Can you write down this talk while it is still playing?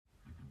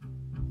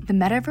The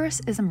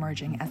Metaverse is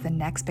emerging as the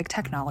next big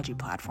technology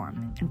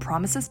platform and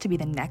promises to be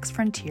the next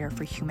frontier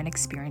for human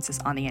experiences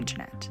on the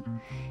internet.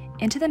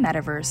 Into the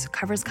Metaverse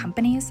covers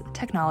companies,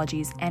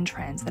 technologies, and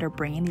trends that are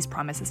bringing these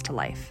promises to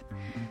life.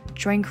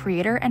 Join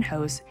creator and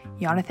host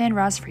Jonathan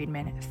Ross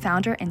Friedman,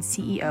 founder and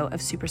CEO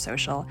of Super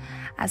Social,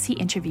 as he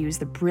interviews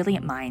the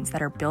brilliant minds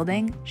that are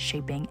building,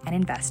 shaping, and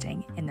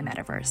investing in the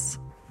Metaverse.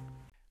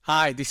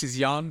 Hi, this is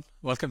Jan.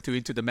 Welcome to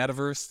Into the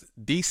Metaverse.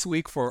 This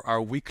week for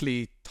our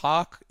weekly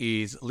talk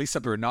is Lisa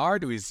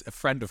Bernard, who is a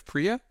friend of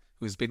Priya,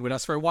 who's been with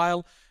us for a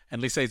while.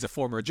 And Lisa is a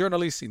former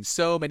journalist in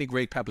so many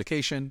great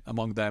publications,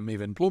 among them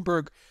even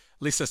Bloomberg.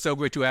 Lisa, so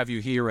great to have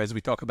you here as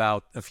we talk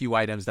about a few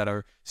items that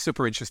are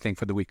super interesting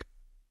for the week.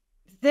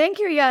 Thank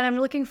you, Jan. I'm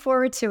looking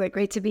forward to it.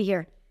 Great to be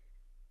here.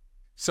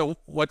 So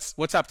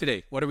what's up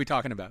today? What are we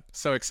talking about?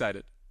 So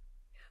excited.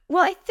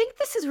 Well, I think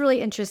this is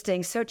really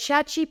interesting. So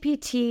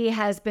ChatGPT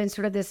has been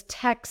sort of this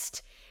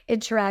text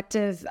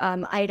interactive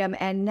item,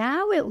 and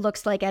now it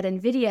looks like at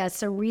NVIDIA,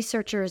 some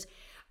researchers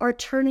are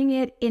turning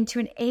it into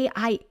an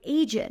AI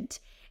agent.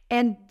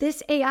 And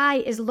this AI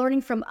is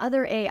learning from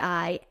other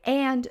AI,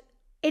 and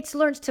it's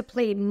learned to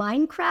play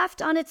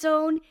Minecraft on its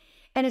own,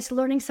 and it's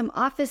learning some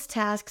office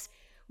tasks,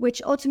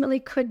 which ultimately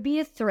could be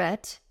a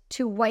threat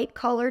to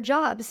white-collar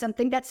jobs,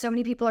 something that so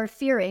many people are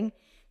fearing,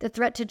 the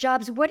threat to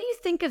jobs. What do you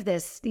think of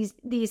this,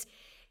 these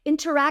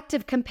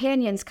interactive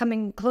companions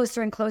coming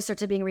closer and closer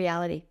to being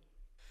reality?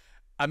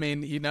 I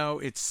mean,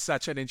 it's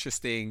such an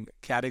interesting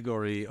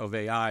category of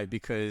AI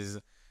because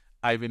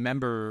I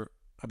remember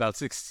about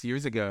 6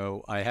 years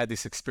ago, I had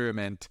this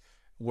experiment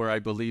where I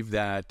believe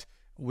that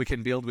we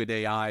can build with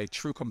AI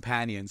true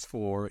companions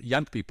for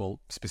young people,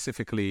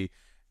 specifically,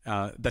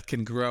 that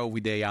can grow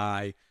with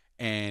AI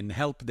and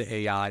help the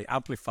AI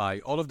amplify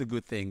all of the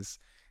good things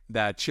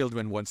that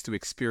children wants to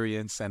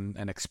experience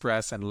and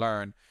express and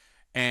learn.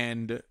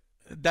 And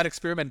that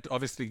experiment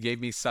obviously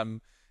gave me some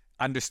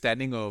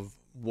understanding of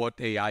what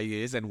AI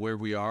is and where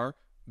we are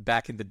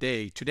back in the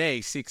day. Today,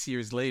 6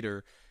 years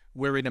later,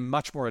 we're in a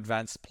much more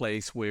advanced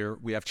place where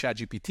we have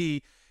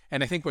ChatGPT.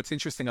 And I think what's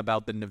interesting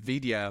about the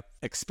NVIDIA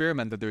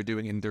experiment that they're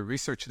doing in their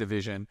research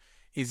division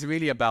is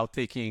really about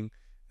taking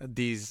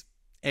these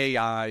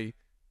AI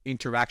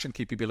interaction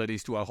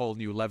capabilities to a whole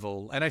new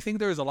level. And I think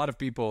there's a lot of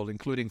people,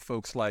 including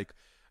folks like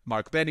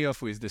Mark Benioff,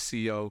 who is the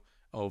CEO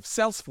of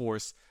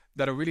Salesforce,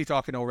 that are really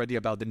talking already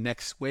about the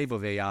next wave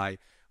of AI,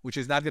 which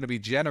is not going to be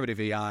generative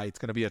AI. It's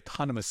going to be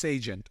autonomous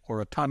agent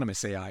or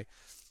autonomous AI.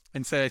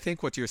 And so I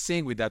think what you're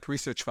seeing with that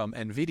research from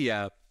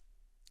NVIDIA,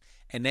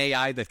 an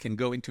AI that can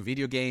go into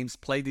video games,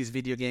 play these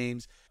video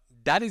games,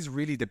 that is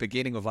really the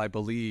beginning of, I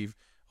believe,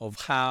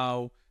 of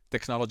how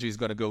technology is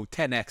going to go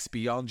 10x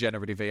beyond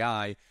generative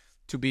AI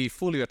to be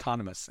fully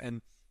autonomous.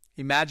 And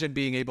imagine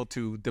being able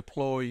to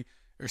deploy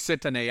or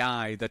set an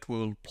AI that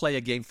will play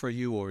a game for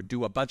you or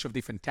do a bunch of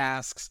different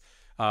tasks.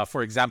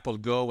 For example,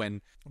 go and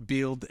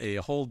build a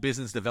whole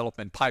business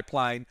development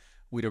pipeline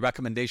with a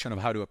recommendation of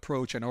how to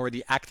approach and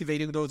already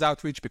activating those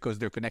outreach because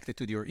they're connected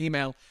to your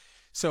email.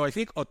 So I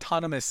think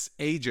autonomous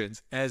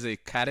agents as a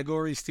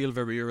category is still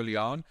very early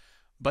on.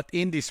 But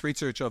in this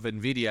research of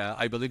NVIDIA,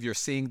 I believe you're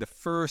seeing the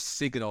first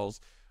signals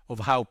of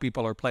how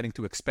people are planning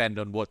to expand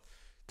on what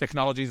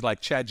technologies like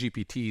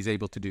ChatGPT is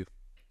able to do.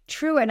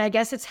 True, and I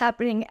guess it's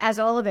happening, as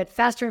all of it,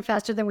 faster and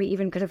faster than we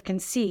even could have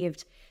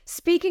conceived.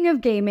 Speaking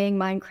of gaming,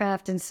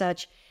 Minecraft and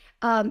such,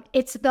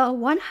 it's the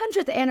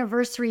 100th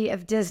anniversary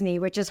of Disney,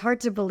 which is hard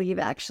to believe,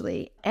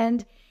 actually.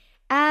 And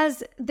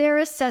as they're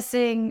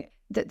assessing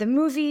the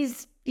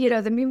movies,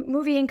 the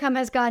movie income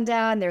has gone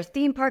down, their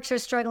theme parks are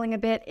struggling a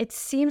bit. It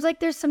seems like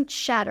there's some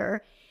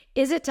chatter.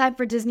 Is it time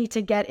for Disney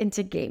to get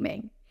into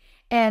gaming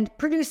and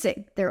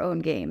producing their own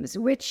games,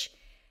 which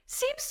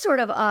seems sort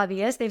of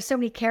obvious. They have so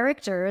many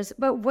characters,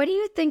 but what do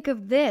you think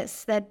of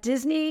this, that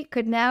Disney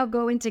could now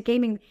go into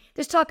gaming?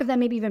 There's talk of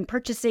them maybe even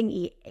purchasing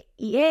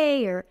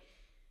EA or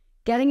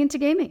getting into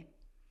gaming.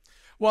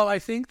 Well, I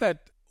think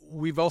that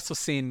we've also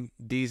seen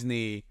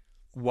Disney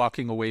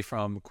walking away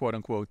from quote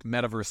unquote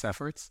metaverse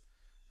efforts,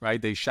 right?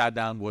 They shut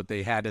down what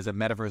they had as a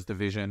metaverse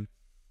division,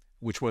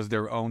 which was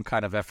their own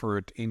kind of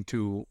effort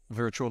into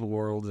virtual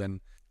worlds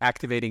and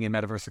activating in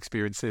metaverse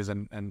experiences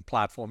and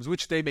platforms,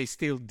 which they may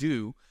still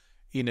do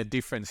in a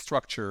different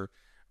structure.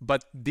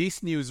 But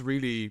this news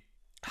really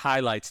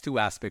highlights two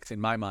aspects in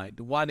my mind.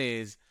 One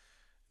is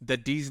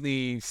that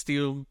Disney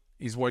still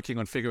is working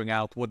on figuring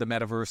out what the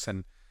metaverse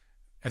and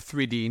a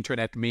 3D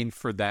internet mean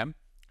for them,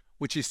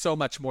 which is so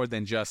much more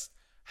than just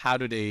how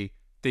do they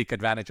take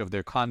advantage of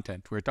their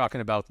content. We're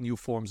talking about new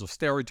forms of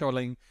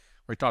storytelling.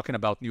 We're talking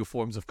about new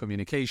forms of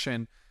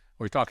communication.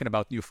 We're talking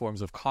about new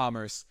forms of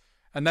commerce.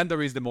 And then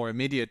there is the more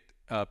immediate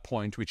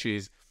point, which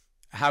is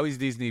how is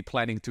Disney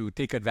planning to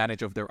take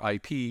advantage of their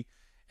IP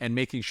and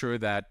making sure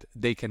that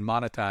they can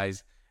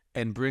monetize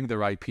and bring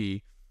their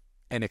IP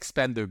and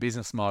expand their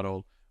business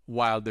model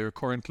while they're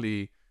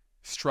currently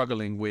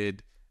struggling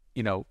with,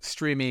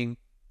 streaming,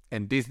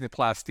 and Disney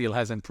Plus still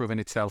hasn't proven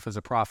itself as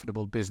a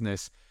profitable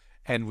business.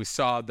 And we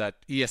saw that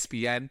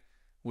ESPN,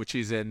 which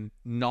is a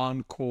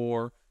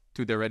non-core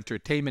to their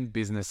entertainment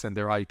business and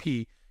their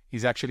IP,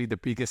 is actually the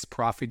biggest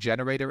profit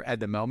generator at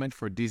the moment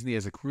for Disney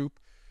as a group.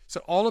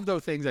 So all of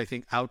those things, I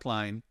think,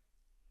 outline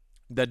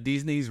that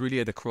Disney is really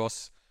at the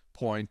cross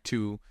point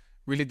to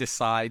really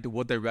decide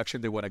what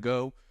direction they want to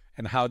go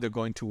and how they're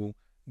going to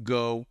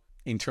go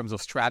in terms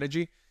of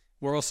strategy.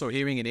 We're also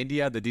hearing in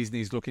India that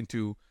Disney is looking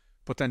to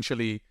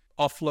potentially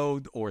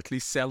offload or at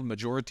least sell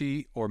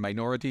majority or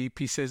minority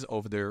pieces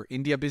of their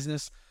India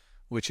business,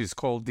 which is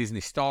called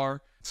Disney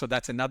Star. So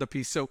that's another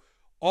piece. So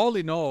all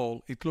in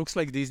all, it looks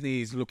like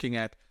Disney is looking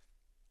at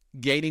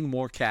gaining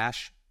more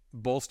cash,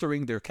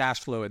 bolstering their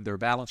cash flow and their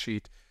balance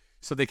sheet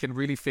so they can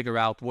really figure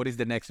out what is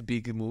the next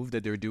big move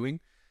that they're doing.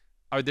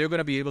 Are they going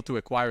to be able to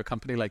acquire a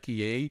company like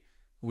EA,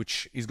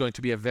 which is going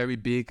to be a very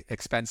big,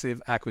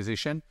 expensive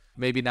acquisition?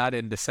 Maybe not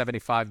in the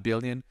 $75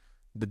 billion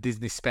that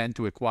Disney spent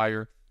to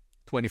acquire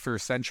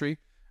 21st Century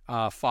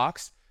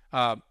Fox,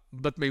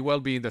 but may well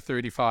be in the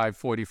 $35,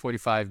 $40,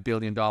 $45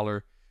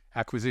 billion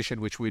acquisition,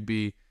 which would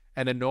be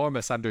an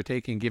enormous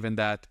undertaking given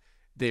that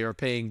they are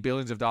paying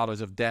billions of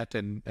dollars of debt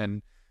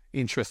and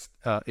interest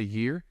a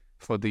year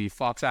for the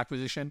Fox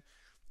acquisition.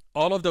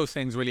 All of those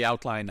things really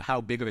outline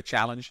how big of a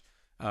challenge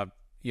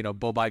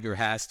Bob Iger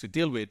has to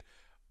deal with.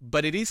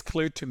 But it is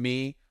clear to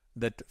me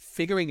that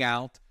figuring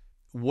out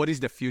what is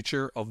the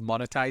future of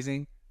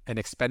monetizing and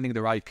expanding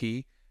their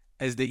IP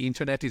as the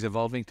internet is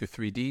evolving to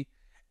 3D,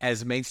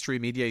 as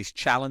mainstream media is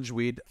challenged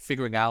with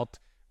figuring out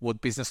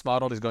what business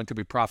model is going to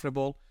be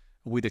profitable,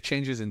 with the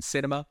changes in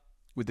cinema,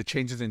 with the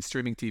changes in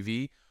streaming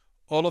TV,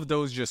 all of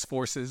those just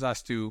forces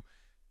us to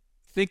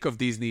think of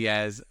Disney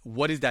as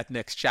what is that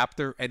next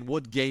chapter and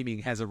what gaming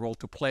has a role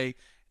to play,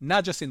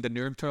 not just in the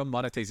near-term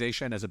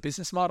monetization as a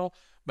business model,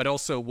 but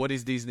also what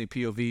is Disney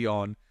POV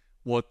on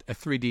what a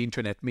 3D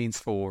internet means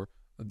for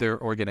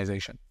their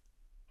organization.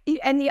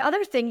 And the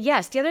other thing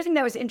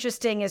that was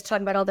interesting is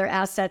talking about all their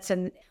assets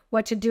and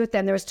what to do with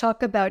them. There was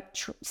talk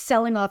about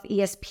selling off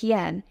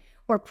ESPN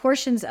or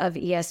portions of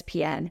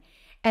ESPN.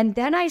 And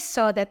then I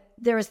saw that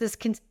there was this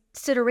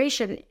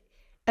consideration.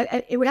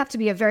 It would have to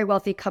be a very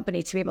wealthy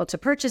company to be able to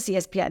purchase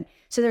ESPN.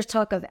 So there's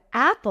talk of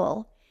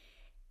Apple.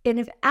 And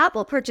if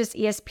Apple purchased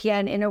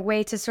ESPN in a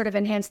way to sort of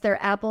enhance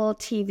their Apple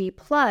TV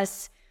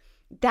Plus,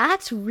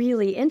 that's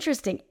really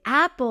interesting.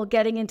 Apple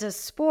getting into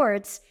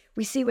sports,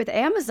 we see with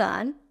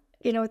Amazon,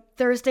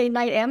 Thursday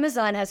night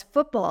Amazon has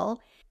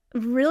football.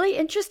 Really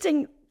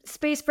interesting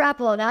space for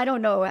Apple. And I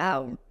don't know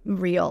how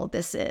real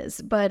this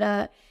is, but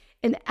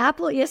an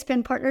Apple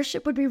ESPN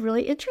partnership would be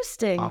really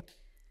interesting.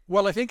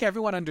 Well, I think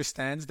everyone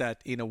understands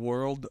that in a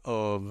world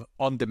of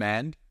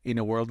on-demand, in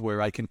a world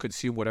where I can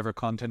consume whatever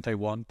content I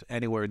want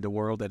anywhere in the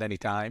world at any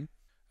time,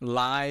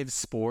 live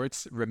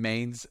sports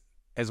remains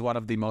as one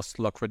of the most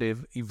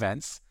lucrative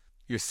events.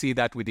 You see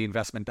that with the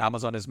investment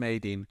Amazon has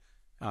made in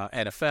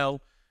NFL.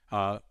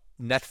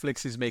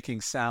 Netflix is making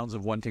sounds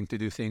of wanting to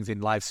do things in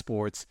live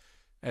sports.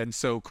 And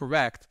so,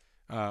 correct,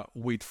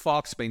 with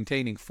Fox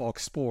maintaining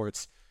Fox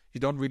Sports, you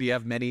don't really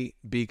have many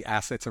big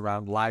assets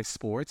around live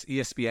sports.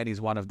 ESPN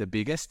is one of the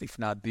biggest, if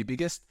not the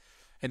biggest.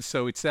 And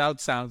so it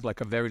sounds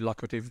like a very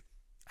lucrative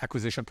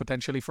acquisition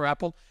potentially for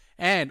Apple.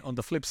 And on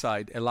the flip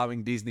side,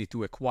 allowing Disney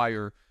to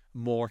acquire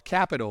more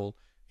capital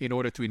in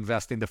order to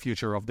invest in the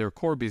future of their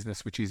core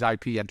business, which is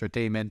IP,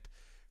 entertainment,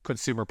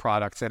 consumer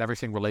products, and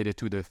everything related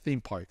to the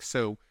theme park.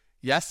 So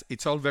yes,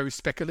 it's all very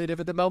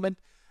speculative at the moment,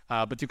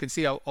 but you can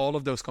see how all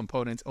of those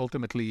components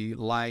ultimately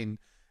line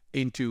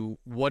into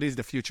what is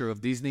the future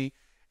of Disney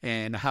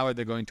and how are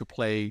they going to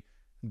play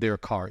their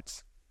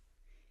cards.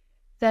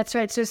 That's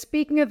right. So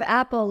speaking of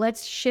Apple,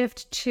 let's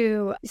shift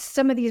to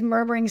some of these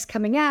murmurings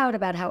coming out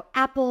about how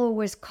Apple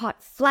was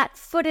caught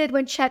flat-footed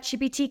when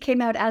ChatGPT came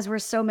out, as were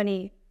so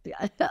many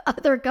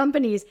other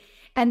companies,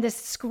 and this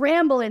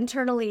scramble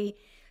internally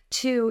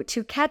to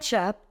catch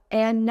up,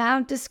 and now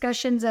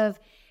discussions of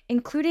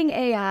including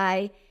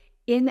AI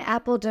in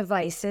Apple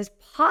devices,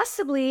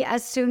 possibly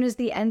as soon as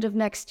the end of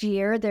next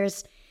year.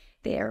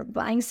 They're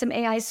buying some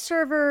AI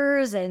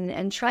servers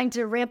and trying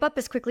to ramp up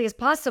as quickly as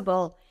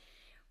possible.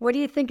 What do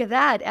you think of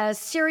that?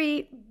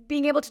 Siri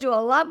being able to do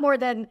a lot more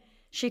than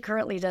she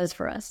currently does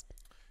for us.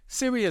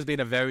 Siri has been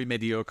a very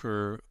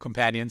mediocre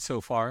companion so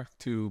far,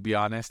 to be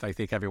honest. I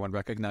think everyone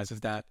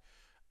recognizes that.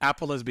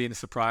 Apple has been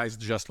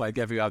surprised, just like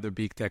every other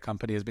big tech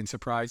company has been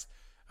surprised,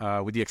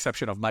 with the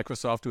exception of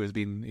Microsoft, who has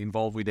been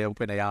involved with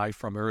OpenAI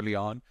from early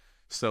on.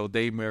 So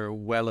they may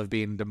well have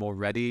been the more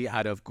ready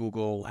out of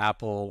Google,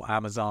 Apple,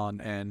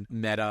 Amazon, and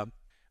Meta.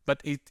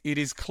 But it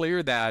is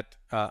clear that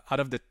out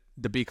of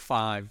the big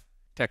five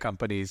tech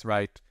companies,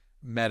 right,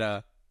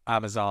 Meta,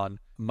 Amazon,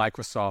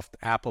 Microsoft,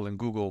 Apple, and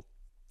Google,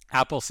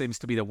 Apple seems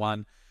to be the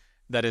one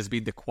that has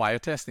been the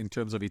quietest in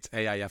terms of its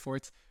AI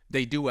efforts.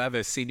 They do have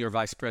a senior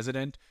vice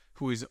president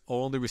who is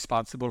only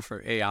responsible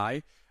for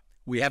AI.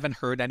 We haven't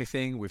heard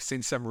anything. We've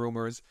seen some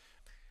rumors.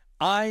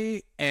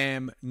 I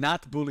am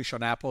not bullish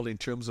on Apple in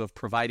terms of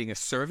providing a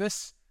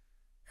service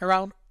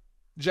around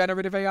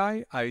generative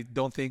AI. I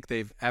don't think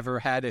they've ever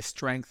had a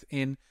strength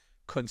in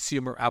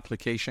consumer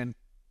application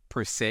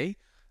per se.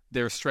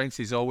 Their strength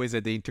is always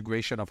at the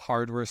integration of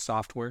hardware,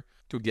 software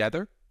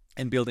together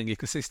and building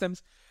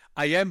ecosystems.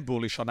 I am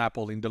bullish on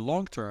Apple in the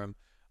long term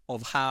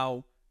of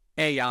how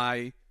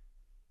AI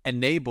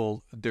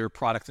enable their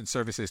products and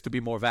services to be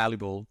more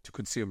valuable to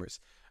consumers.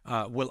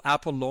 Will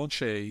Apple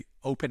launch a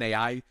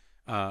OpenAI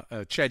a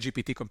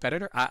ChatGPT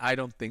competitor? I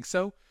don't think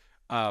so.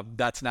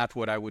 That's not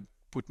what I would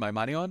put my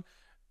money on.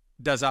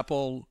 Does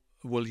Apple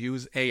will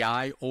use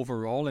AI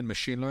overall and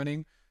machine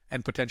learning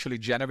and potentially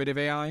generative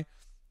AI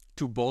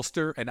to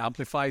bolster and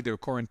amplify their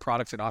current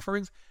products and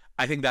offerings?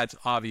 I think that's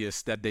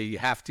obvious that they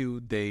have to.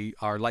 They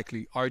are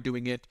likely are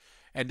doing it.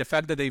 And the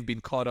fact that they've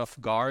been caught off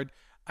guard,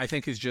 I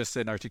think is just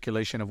an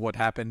articulation of what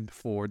happened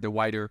for the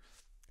wider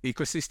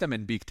ecosystem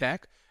and big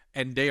tech.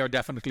 And they are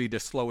definitely the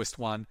slowest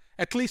one,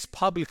 at least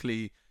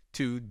publicly,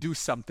 to do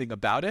something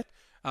about it.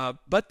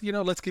 But,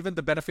 let's give them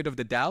the benefit of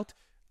the doubt.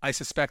 I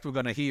suspect we're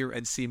going to hear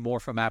and see more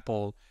from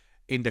Apple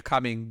in the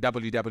coming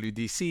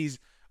WWDCs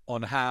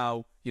on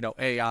how,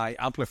 AI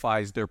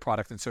amplifies their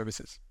product and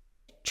services.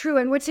 True.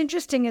 And what's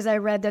interesting is I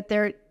read that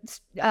they're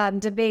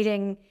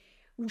debating,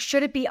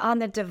 should it be on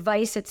the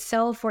device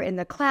itself or in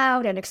the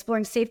cloud, and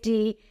exploring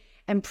safety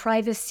and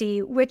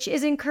privacy, which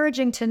is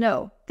encouraging to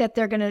know that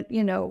they're going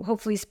to,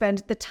 hopefully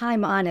spend the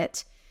time on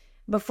it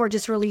before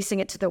just releasing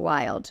it to the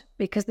wild.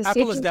 Because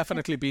Apple has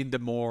definitely been the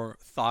more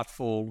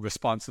thoughtful,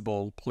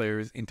 responsible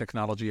players in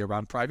technology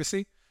around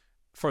privacy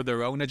for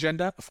their own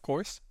agenda, of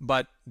course,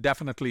 but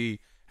definitely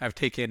have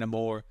taken a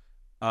more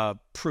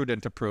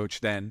prudent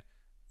approach than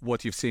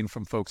what you've seen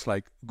from folks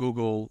like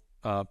Google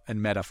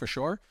and Meta for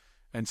sure.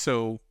 And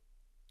so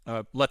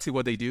let's see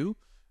what they do.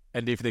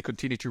 And if they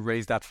continue to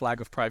raise that flag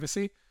of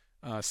privacy,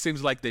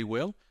 seems like they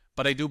will.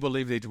 But I do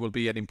believe that it will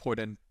be an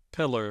important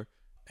pillar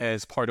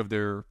as part of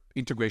their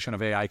integration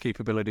of AI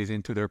capabilities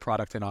into their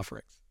product and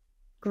offerings.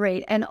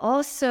 Great. And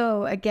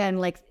also, again,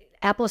 like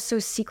Apple's so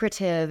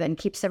secretive and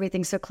keeps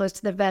everything so close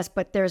to the vest,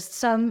 but there's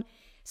some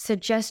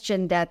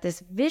suggestion that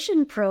this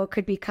Vision Pro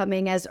could be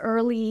coming as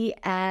early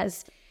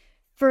as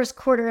first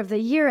quarter of the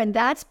year. And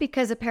that's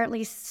because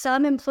apparently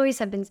some employees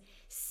have been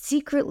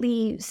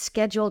secretly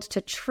scheduled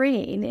to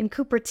train in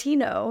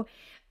Cupertino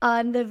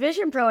on the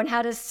Vision Pro and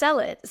how to sell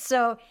it.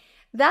 So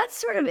that's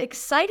sort of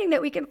exciting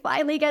that we can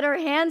finally get our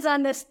hands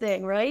on this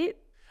thing, right?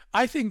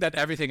 I think that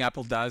everything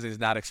Apple does is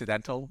not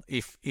accidental.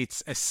 If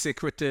it's a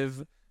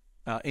secretive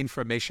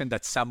information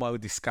that's somehow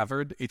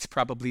discovered, it's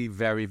probably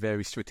very,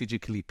 very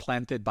strategically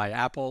planted by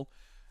Apple.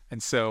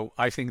 And so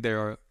I think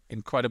they're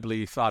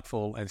incredibly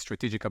thoughtful and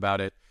strategic about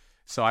it.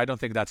 So I don't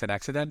think that's an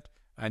accident.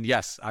 And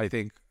yes, I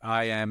think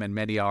I am and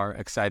many are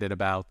excited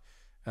about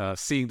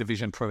seeing the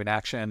Vision Pro in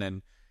action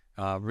and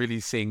really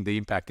seeing the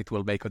impact it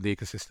will make on the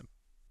ecosystem.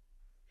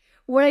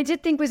 What I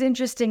did think was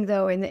interesting,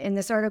 though, in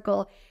this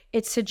article,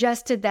 it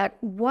suggested that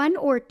one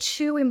or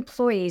two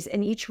employees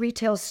in each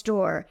retail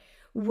store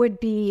would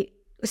be,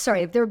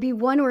 there would be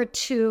one or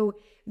two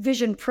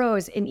Vision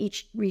Pros in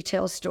each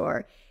retail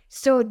store.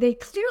 So they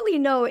clearly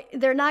know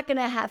they're not going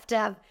to have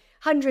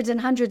hundreds and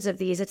hundreds of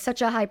these. It's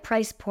such a high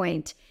price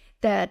point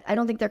that I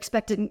don't think they're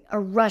expecting a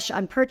rush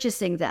on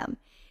purchasing them.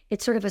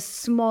 It's sort of a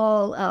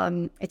small,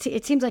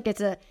 it seems like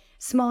it's a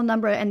small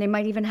number, and they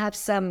might even have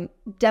some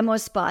demo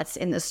spots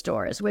in the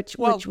stores, which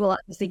will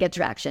obviously get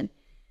traction.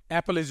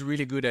 Apple is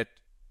really good at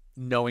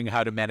knowing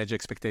how to manage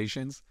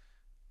expectations.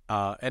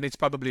 And it's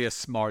probably a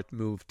smart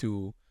move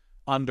to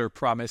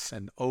under-promise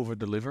and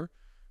over-deliver.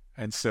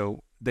 And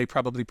so they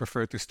probably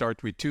prefer to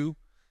start with 2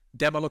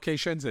 demo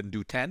locations and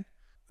do 10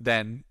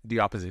 than the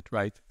opposite,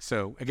 right?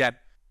 So again,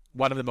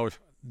 one of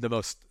the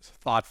most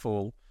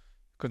thoughtful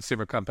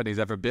consumer companies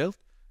ever built.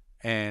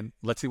 And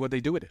let's see what they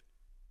do with it.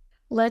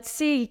 Let's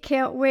see.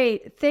 Can't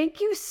wait.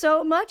 Thank you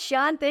so much,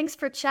 Jan. Thanks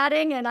for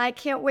chatting. And I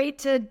can't wait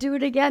to do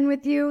it again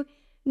with you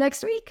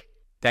next week.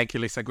 Thank you,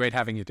 Lisa. Great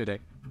having you today.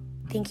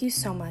 Thank you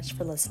so much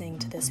for listening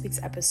to this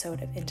week's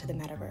episode of Into the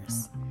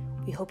Metaverse.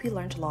 We hope you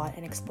learned a lot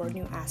and explored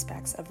new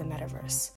aspects of the Metaverse.